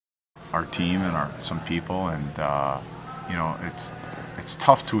our team and some people, and you know, it's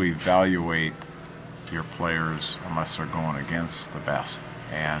tough to evaluate your players unless they're going against the best.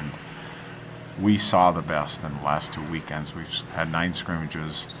 And we saw the best in the last 2 weekends. We've had 9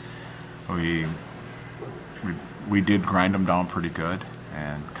 scrimmages. We did grind them down pretty good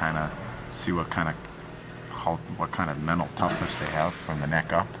and kind of see what kind of mental toughness they have from the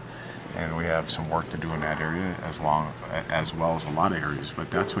neck up. And we have some work to do in that area as well as a lot of areas. But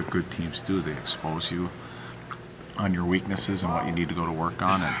that's what good teams do. They expose you on your weaknesses and what you need to go to work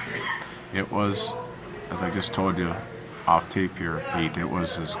on. And it was, as I just told you off tape here, Pete, it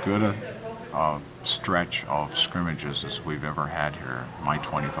was as good a stretch of scrimmages as we've ever had here in my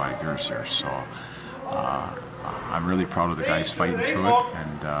 25 years here. So I'm really proud of the guys fighting through it,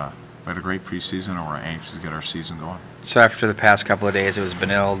 and we had a great preseason, and we're anxious to get our season going. So after the past couple of days, it was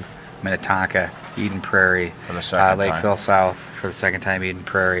Benilde, Minnetonka, Eden Prairie, For the second Lakeville time. South for the second time, Eden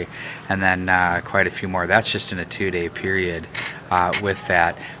Prairie, and then quite a few more. That's just in a 2-day period with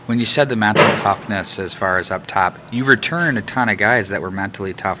that. When you said the mental toughness as far as up top, you returned a ton of guys that were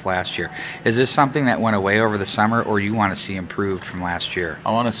mentally tough last year. Is this something that went away over the summer, or you want to see improved from last year?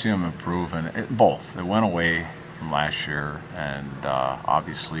 I want to see them improve, and both. It went away from last year, and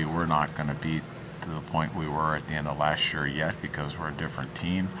obviously we're not going to be to the point we were at the end of last year yet, because we're a different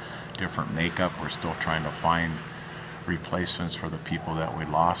team, different makeup. We're still trying to find replacements for the people that we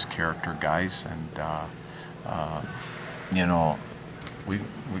lost, character guys, and you know, we've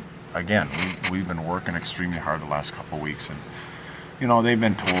been working extremely hard the last couple of weeks, and you know, they've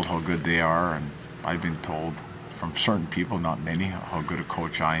been told how good they are, and I've been told from certain people, not many, how good a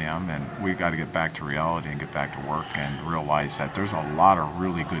coach I am, and we got to get back to reality and get back to work and realize that there's a lot of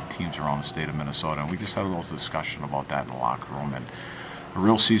really good teams around the state of Minnesota, and we just had a little discussion about that in the locker room. And the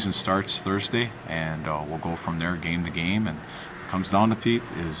real season starts Thursday, and we'll go from there game to game. And what it comes down to, Pete,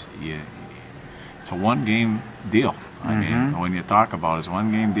 is it's a one-game deal. I mean, when you talk about it, it's a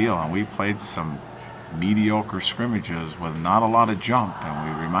one-game deal, and we played some mediocre scrimmages with not a lot of jump,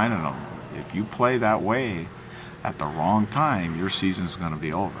 and we reminded them, if you play that way at the wrong time, your season's going to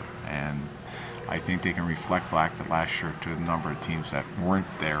be over. And I think they can reflect back to last year to a number of teams that weren't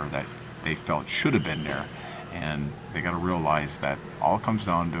there that they felt should have been there. And they got to realize that all it comes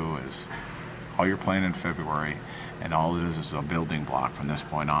down to is how you're playing in February, and all it is a building block from this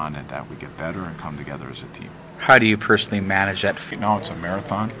point on, and that we get better and come together as a team. How do you personally manage that? Now it's a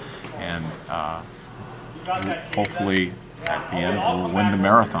marathon, and hopefully at the end we'll win the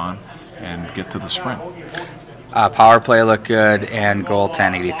marathon and get to the sprint. Power play looked good, and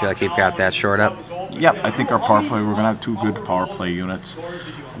goaltending. Do you feel like you've got that shored up? Yep, I think our power play, we're going to have 2 good power play units.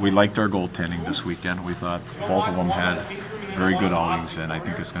 We liked our goaltending this weekend. We thought both of them had very good outings, and I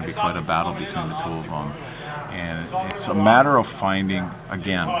think it's going to be quite a battle between the 2 of them. And it's a matter of finding,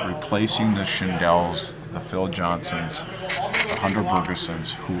 again, replacing the Schindels, the Phil Johnsons, the Hunter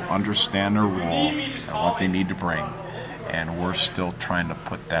Bergesons, who understand their role and what they need to bring. And we're still trying to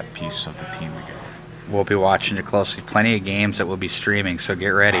put that piece of the team together. We'll be watching it closely. Plenty of games that will be streaming, so get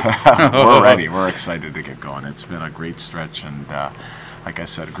ready. We're ready. We're excited to get going. It's been a great stretch, and like I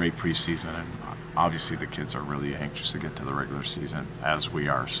said, a great preseason. And obviously the kids are really anxious to get to the regular season, as we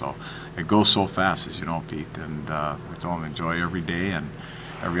are. So it goes so fast, as you know, Pete. And we tell them enjoy every day and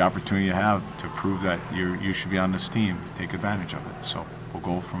every opportunity you have to prove that you should be on this team. Take advantage of it. So we'll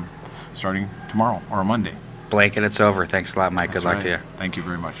go from starting tomorrow or Monday. Blanket, it's over. Thanks a lot, Mike. Good luck to you. Thank you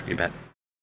very much, Pete. You bet.